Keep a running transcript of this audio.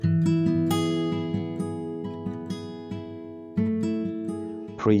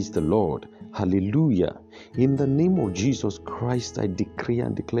Praise the Lord. Hallelujah. In the name of Jesus Christ, I decree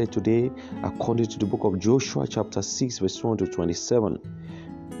and declare today, according to the book of Joshua chapter 6, verse 1 to 27.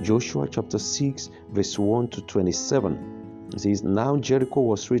 Joshua chapter 6, verse 1 to 27. It says, Now Jericho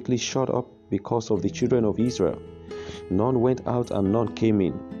was strictly shut up because of the children of Israel. None went out and none came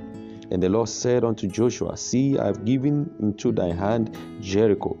in. And the Lord said unto Joshua, See, I have given into thy hand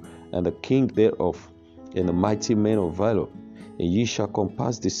Jericho, and the king thereof, and the mighty men of valor. And ye shall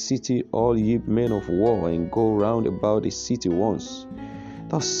compass the city, all ye men of war, and go round about the city once.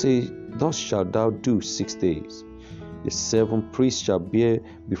 Thus shalt thou do 6 days. The 7 priests shall bear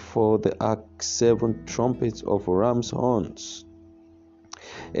before the ark 7 trumpets of ram's horns.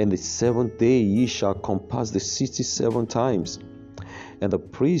 And the 7th day ye shall compass the city 7 times. And the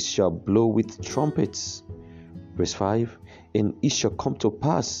priests shall blow with trumpets. Verse 5. And it shall come to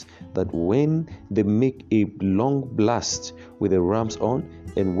pass that when they make a long blast with a ram's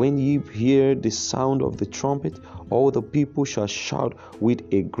horn, and when ye hear the sound of the trumpet, all the people shall shout with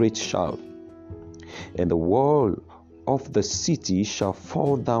a great shout. And the wall of the city shall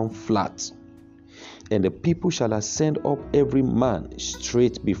fall down flat, and the people shall ascend up every man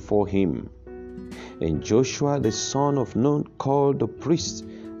straight before him. And Joshua the son of Nun called the priests,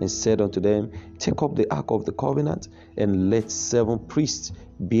 and said unto them, Take up the ark of the covenant, and let 7 priests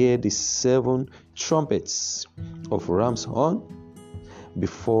bear the 7 trumpets of ram's horn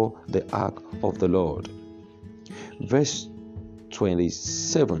before the ark of the Lord. Verse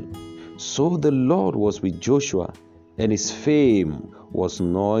 27. So the Lord was with Joshua, and his fame was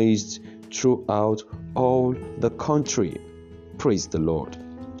noised throughout all the country. Praise the Lord.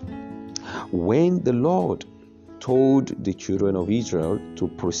 When the Lord told the children of Israel to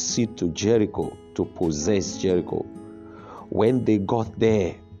proceed to Jericho, to possess Jericho, when they got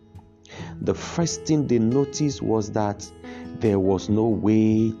there, the first thing they noticed was that there was no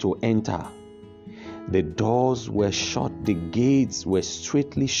way to enter. The doors were shut, the gates were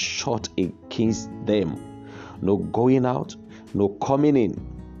straightly shut against them. No going out, no coming in.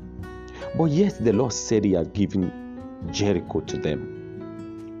 But yet the Lord said he had given Jericho to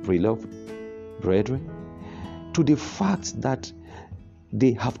them. Beloved brethren, to the fact that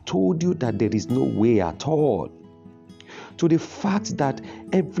they have told you that there is no way at all, to the fact that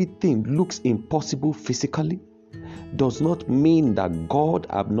everything looks impossible physically, does not mean that God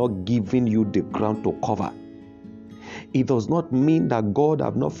have not given you the ground to cover. It does not mean that God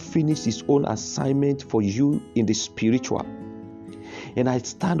have not finished his own assignment for you in the spiritual. And I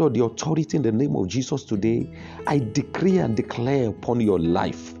stand on the authority in the name of Jesus today. I decree and declare upon your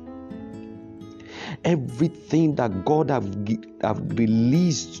life, everything that God have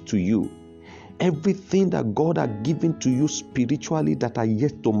released to you, everything that God has given to you spiritually that are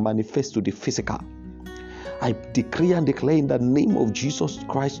yet to manifest to the physical, I decree and declare in the name of Jesus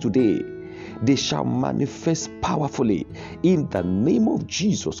Christ today, they shall manifest powerfully in the name of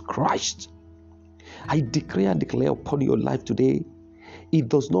Jesus Christ. I decree and declare upon your life today, it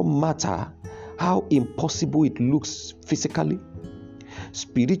does not matter how impossible it looks physically,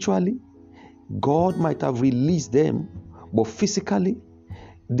 spiritually. God might have released them, but physically,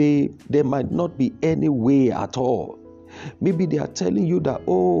 there might not be any way at all. Maybe they are telling you that,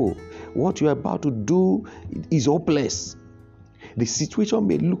 what you are about to do is hopeless. The situation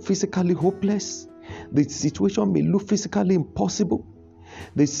may look physically hopeless. The situation may look physically impossible.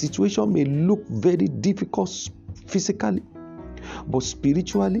 The situation may look very difficult physically. But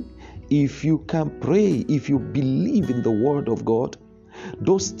spiritually, if you can pray, if you believe in the word of God,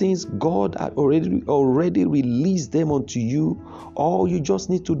 those things God had already released them unto you. All you just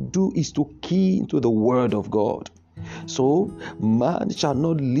need to do is to key into the word of God. So man shall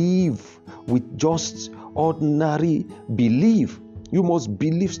not live with just ordinary belief. You must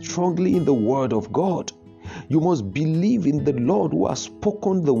believe strongly in the word of God. You must believe in the Lord who has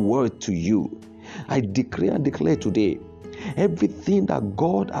spoken the word to you. I decree and declare today, everything that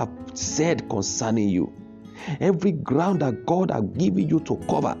God has said concerning you, every ground that God has given you to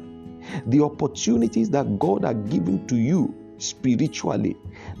cover, the opportunities that God has given to you spiritually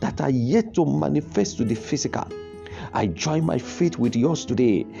that are yet to manifest to the physical, I join my faith with yours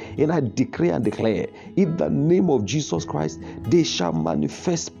today, and I decree and declare in the name of Jesus Christ, they shall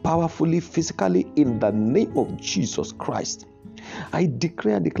manifest powerfully physically in the name of Jesus Christ. I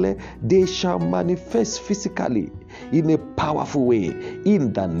decree and declare they shall manifest physically in a powerful way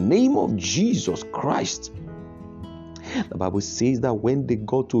in the name of Jesus Christ. The Bible says that when they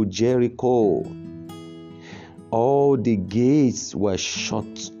got to Jericho, all the gates were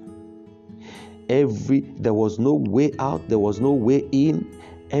shut. There was no way out, there was no way in,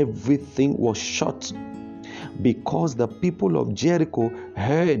 everything was shut. because the people of Jericho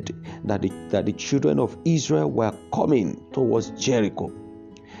heard that the children of Israel were coming towards Jericho.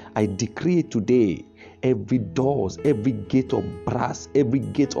 I decree today, every doors, every gate of brass, every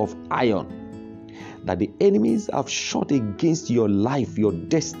gate of iron that the enemies have shut against your life, your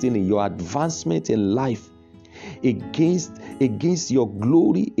destiny, your advancement in life, against your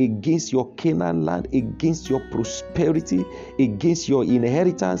glory, against your Canaan land, against your prosperity, against your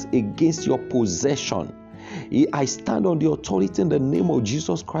inheritance, against your possession. I stand on the authority in the name of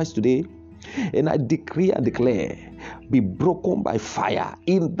Jesus Christ today, and I decree and declare, be broken by fire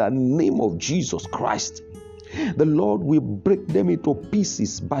in the name of Jesus Christ. The Lord will break them into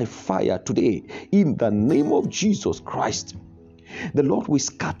pieces by fire today in the name of Jesus Christ. The Lord will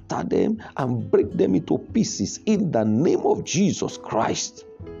scatter them and break them into pieces in the name of Jesus Christ.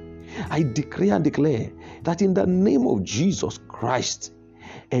 I decree and declare that in the name of Jesus Christ,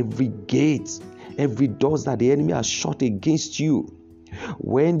 every gate, every door that the enemy has shut against you,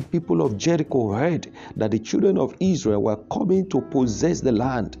 when people of Jericho heard that the children of Israel were coming to possess the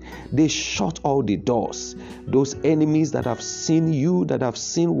land, they shut all the doors. Those enemies that have seen you, that have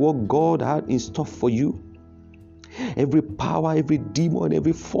seen what God had in store for you, every power, every demon,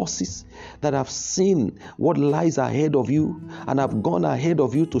 every forces that have seen what lies ahead of you and have gone ahead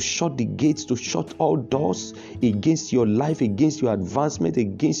of you to shut the gates, to shut all doors against your life, against your advancement,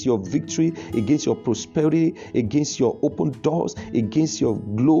 against your victory, against your prosperity, against your open doors, against your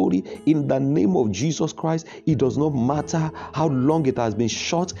glory, in the name of Jesus Christ. It does not matter how long it has been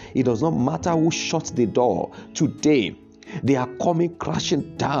shut. It does not matter who shut the door. Today, they are coming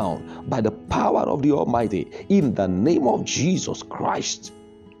crashing down by the power of the Almighty in the name of Jesus Christ.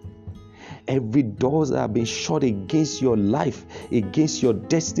 Every door that have been shut against your life, against your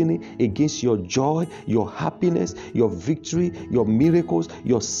destiny, against your joy, your happiness, your victory, your miracles,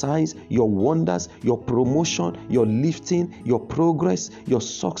 your signs, your wonders, your promotion, your lifting, your progress, your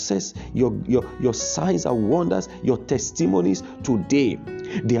success, your signs and wonders, your testimonies, today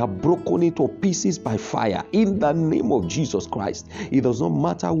they are broken into pieces by fire in the name of Jesus Christ. It does not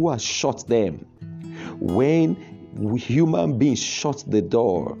matter who has shut them. When human beings shut the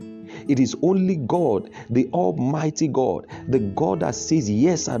door, it is only God, the Almighty God, the God that says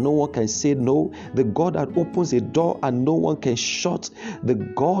yes and no one can say no, the God that opens a door and no one can shut, the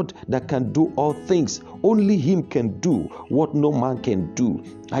God that can do all things. Only Him can do what no man can do.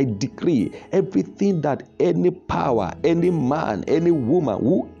 I decree everything that any power, any man, any woman,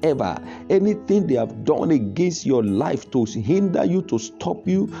 whoever, anything they have done against your life to hinder you, to stop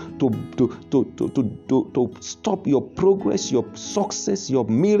you, to stop your progress, your success, your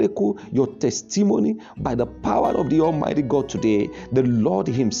miracle, your testimony, by the power of the Almighty God today, the Lord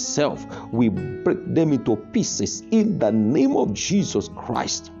Himself will break them into pieces in the name of Jesus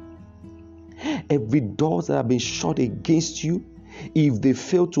Christ. Every door that have been shut against you, if they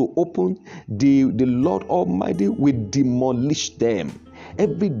fail to open, the Lord Almighty will demolish them.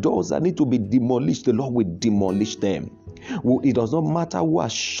 Every door that need to be demolished, the Lord will demolish them. It does not matter who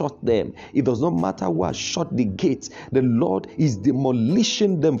has shut them. It does not matter who has shut the gates. The Lord is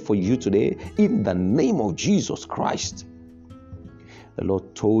demolishing them for you today in the name of Jesus Christ. The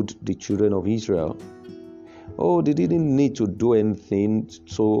Lord told the children of Israel, they didn't need to do anything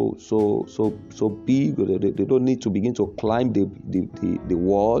so big. They don't need to begin to climb the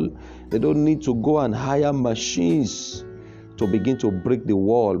wall. They don't need to go and hire machines to begin to break the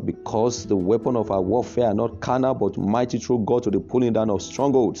wall, because the weapon of our warfare are not carnal but mighty through God to the pulling down of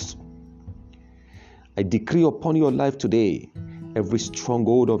strongholds. I decree upon your life today, every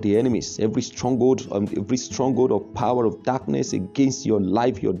stronghold of the enemies, every stronghold of power of darkness against your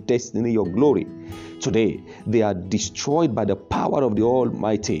life, your destiny, your glory, today they are destroyed by the power of the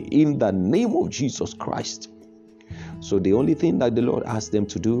Almighty in the name of Jesus Christ. So the only thing that the Lord asked them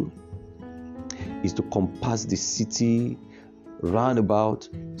to do is to compass the city round about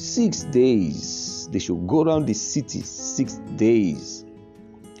 6 days. They should go around the city 6 days.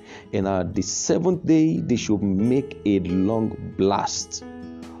 And at the 7th day, they should make a long blast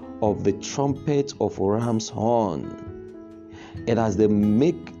of the trumpet of ram's horn. And as they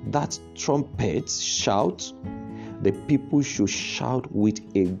make that trumpet shout, the people should shout with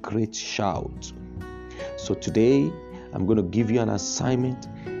a great shout. So today, I'm going to give you an assignment.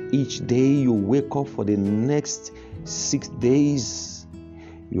 Each day you wake up for the next 6 days,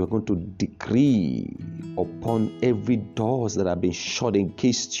 you are going to decree upon every doors that have been shut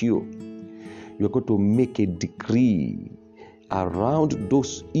against you. You are going to make a decree around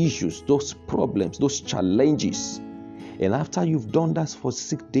those issues, those problems, those challenges. And after you've done that for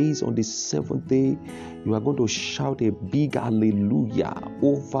 6 days, on the 7th day, you are going to shout a big hallelujah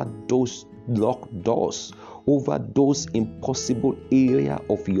over those locked doors, over those impossible area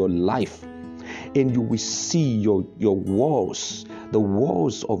of your life. And you will see your walls, the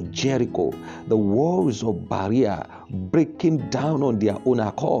walls of Jericho, the walls of barrier breaking down on their own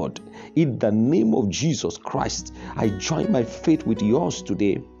accord. In the name of Jesus Christ, I join my faith with yours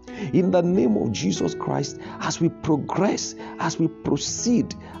today. In the name of Jesus Christ, as we progress, as we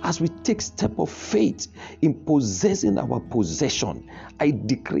proceed, as we take step of faith in possessing our possession, I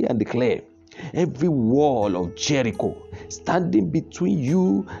decree and declare every wall of Jericho standing between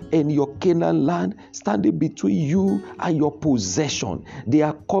you and your Canaan land, standing between you and your possession, they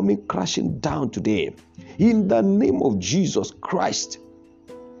are coming crashing down today. In the name of Jesus Christ,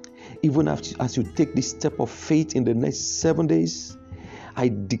 even as you take this step of faith in the next 7 days, I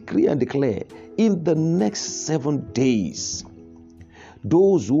decree and declare in the next 7 days,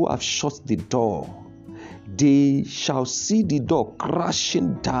 those who have shut the door, they shall see the door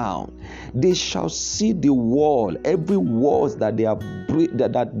crashing down. They shall see the wall, every wall that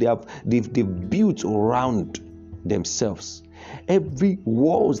they've built around themselves, every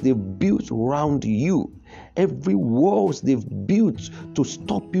walls they've built around you, every walls they've built to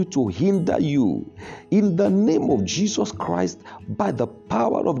stop you, to hinder you. In the name of Jesus Christ, by the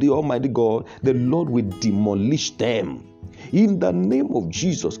power of the Almighty God, the Lord will demolish them. In the name of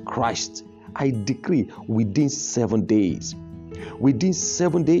Jesus Christ, I decree within 7 days,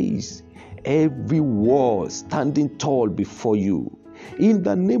 every wall standing tall before you, in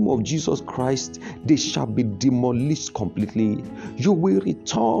the name of Jesus Christ, they shall be demolished completely. You will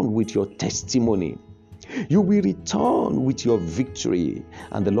return with your testimony. You will return with your victory.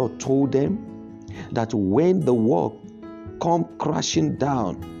 And the Lord told them that when the wall come crashing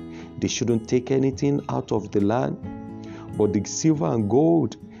down, they shouldn't take anything out of the land, but the silver and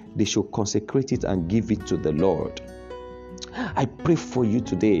gold, they should consecrate it and give it to the Lord. I pray for you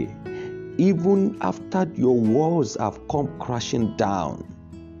today, even after your walls have come crashing down,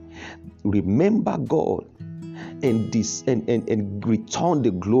 remember God and return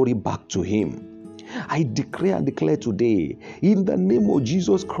the glory back to Him. I declare and declare today, in the name of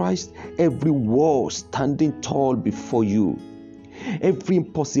Jesus Christ, every wall standing tall before you, every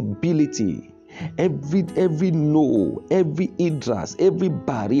impossibility, every no, every hindrance, every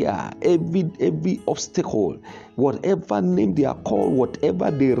barrier, every obstacle, whatever name they are called, whatever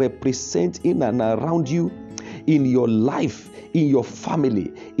they represent in and around you, in your life, in your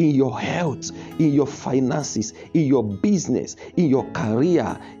family, in your health, in your finances, in your business, in your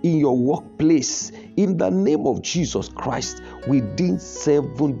career, in your workplace, in the name of Jesus Christ, within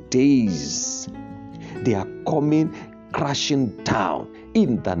 7 days, they are coming crashing down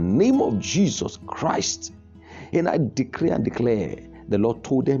in the name of Jesus Christ. And I decree and declare, the Lord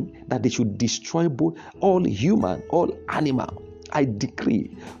told them that they should destroy both all human, all animal. I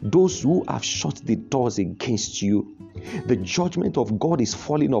decree those who have shut the doors against you, the judgment of God is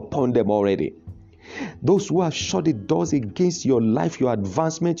falling upon them already. Those who have shut the doors against your life, your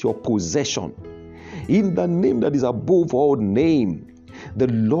advancement, your possession, in the name that is above all name, the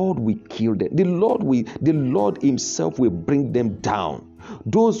Lord will kill them. The Lord Himself will bring them down.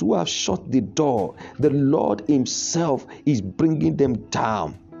 Those who have shut the door, the Lord Himself is bringing them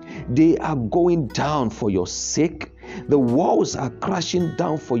down. They are going down for your sake. The walls are crashing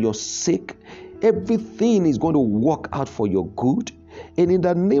down for your sake. Everything is going to work out for your good. And in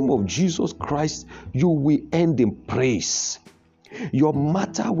the name of Jesus Christ, you will end in praise. Your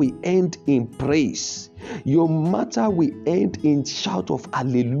matter will end in praise. Your matter will end in shout of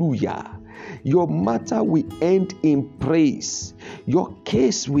hallelujah. Your matter will end in praise. Your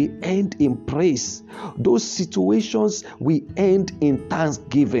case will end in praise. Those situations will end in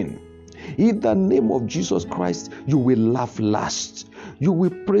thanksgiving. In the name of Jesus Christ, you will laugh last. You will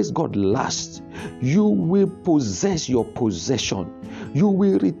praise God last. You will possess your possession. You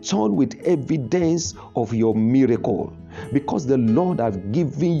will return with evidence of your miracle, because the Lord has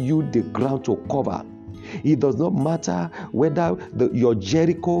given you the ground to cover. It does not matter whether your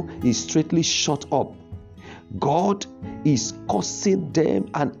Jericho is straightly shut up. God is causing them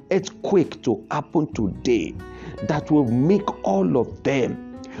an earthquake to happen today that will make all of them.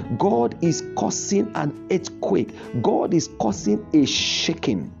 God is causing an earthquake. God is causing a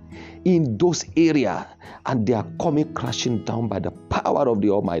shaking in those areas, and they are coming crashing down by the power of the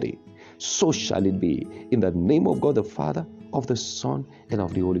Almighty. So shall it be, in the name of God the Father, of the Son, and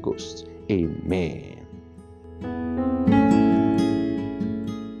of the Holy Ghost. Amen.